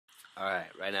Alright,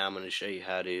 right now I'm going to show you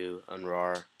how to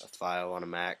unrar a file on a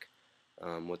Mac.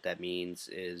 What that means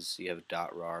is you have a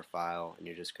 .rar file and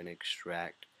you're just going to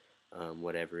extract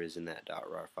whatever is in that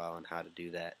 .rar file and how to do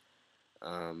that.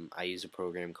 I use a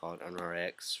program called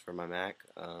unrarx for my Mac.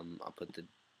 I'll put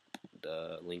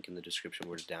the link in the description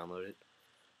where to download it.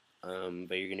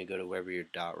 But you're going to go to wherever your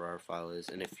 .rar file is,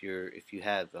 and if you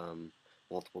have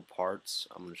multiple parts,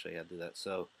 I'm going to show you how to do that.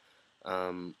 So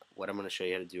what I'm going to show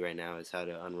you how to do right now is how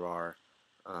to unrar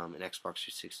an Xbox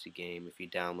 360 game. If you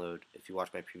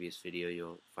watch my previous video,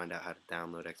 you'll find out how to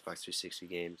download Xbox 360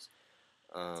 games.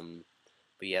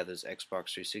 But yeah, those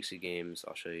Xbox 360 games,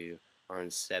 I'll show you, are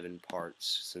in 7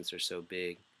 parts since they're so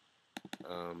big.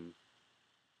 Let's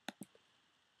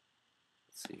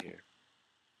see here.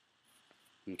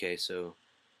 Okay, so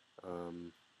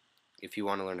if you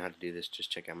want to learn how to do this,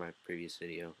 just check out my previous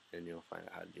video and you'll find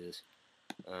out how to do this.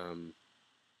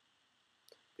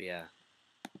 But yeah,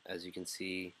 as you can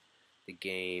see, the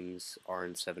games are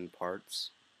in 7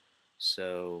 parts.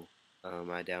 So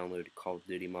I downloaded Call of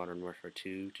Duty Modern Warfare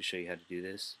 2 to show you how to do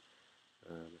this.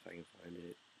 If I can find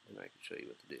it, then I can show you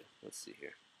what to do. Let's see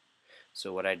here.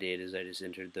 So what I did is I just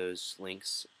entered those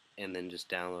links and then just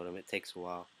download them. It takes a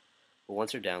while, but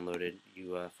once they're downloaded,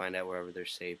 you find out wherever they're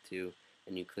saved to,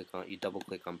 and you double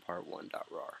click on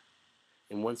part1.rar.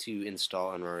 And once you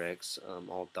install unrarx,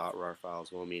 all .rar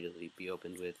files will immediately be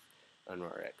opened with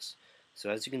unrarx. So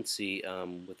as you can see,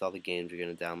 with all the games you're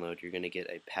going to download, you're going to get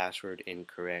a password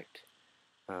incorrect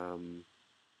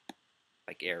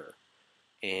like error.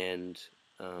 And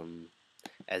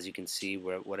as you can see,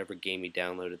 whatever game you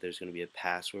downloaded, there's going to be a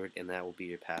password, and that will be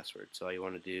your password. So all you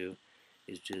want to do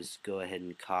is just go ahead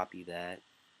and copy that.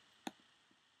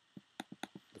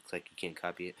 Looks like you can't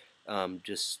copy it.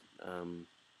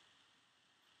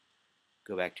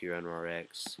 Go back to your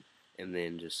unrarx and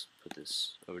then just put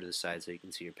this over to the side so you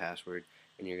can see your password,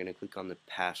 and you're going to click on the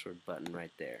password button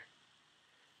right there,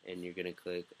 and you're going to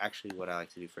click, actually what I like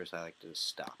to do first, I like to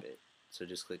stop it. So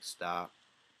just click stop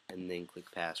and then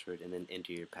click password and then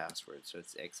enter your password. So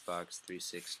it's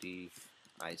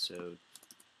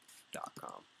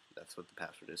xbox360iso.com. That's what the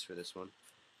password is for this one.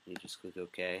 You just click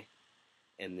OK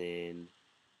and then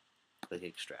click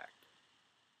extract,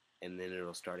 and then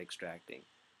it'll start extracting.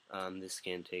 This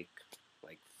can take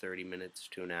like 30 minutes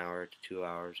to an hour to 2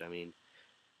 hours. I mean,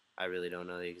 I really don't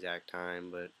know the exact time,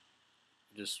 but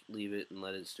just leave it and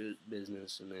let it do its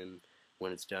business, and then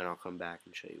when it's done, I'll come back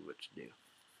and show you what to do.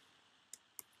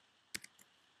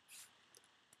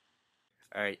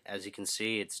 Alright, as you can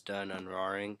see, it's done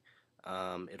unrarring.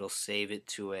 It'll save it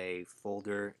to a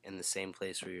folder in the same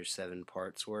place where your 7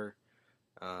 parts were.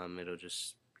 It'll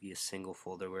just be a single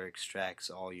folder where it extracts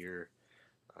all your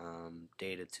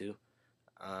data to.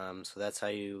 So that's how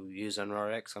you use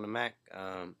unrarx on a Mac.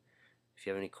 If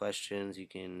you have any questions, you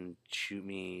can shoot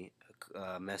me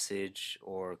a message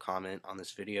or comment on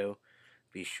this video.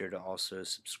 Be sure to also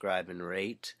subscribe and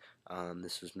rate.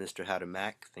 This was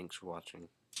MrHowToMac. Thanks for watching.